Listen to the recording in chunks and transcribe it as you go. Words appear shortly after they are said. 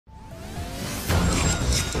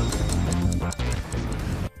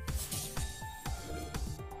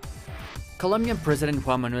Colombian President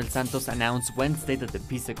Juan Manuel Santos announced Wednesday that the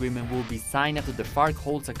peace agreement will be signed after the FARC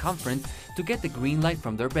holds a conference to get the green light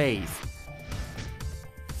from their base.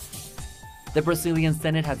 The Brazilian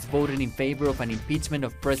Senate has voted in favor of an impeachment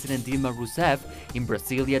of President Dilma Rousseff. In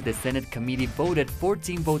Brasilia, the Senate committee voted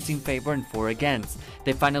 14 votes in favor and 4 against.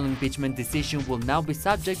 The final impeachment decision will now be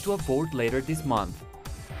subject to a vote later this month.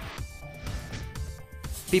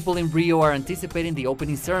 People in Rio are anticipating the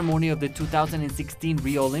opening ceremony of the 2016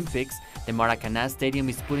 Rio Olympics. The Maracana stadium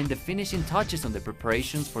is putting the finishing touches on the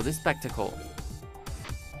preparations for the spectacle.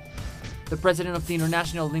 The president of the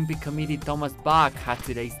International Olympic Committee, Thomas Bach, has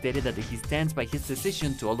today stated that he stands by his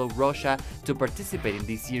decision to allow Russia to participate in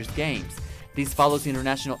this year's games. This follows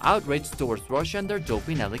international outrage towards Russia and their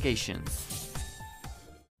doping allegations.